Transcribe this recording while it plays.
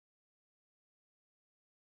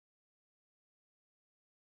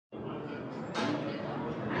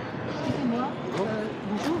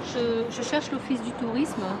Bonjour, je cherche l'office du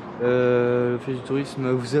tourisme. L'office du tourisme,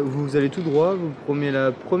 vous allez tout droit, vous prenez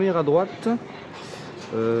la première à droite.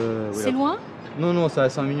 C'est loin? Non, non, ça a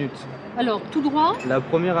 5 minutes. Alors, tout droit? La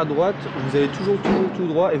première à droite, vous allez toujours tout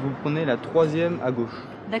droit et vous prenez la troisième à gauche.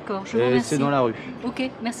 D'accord, je vous Et remercie. c'est dans la rue. Ok,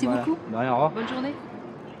 merci Voilà. beaucoup. De rien, au revoir. Bonne journée.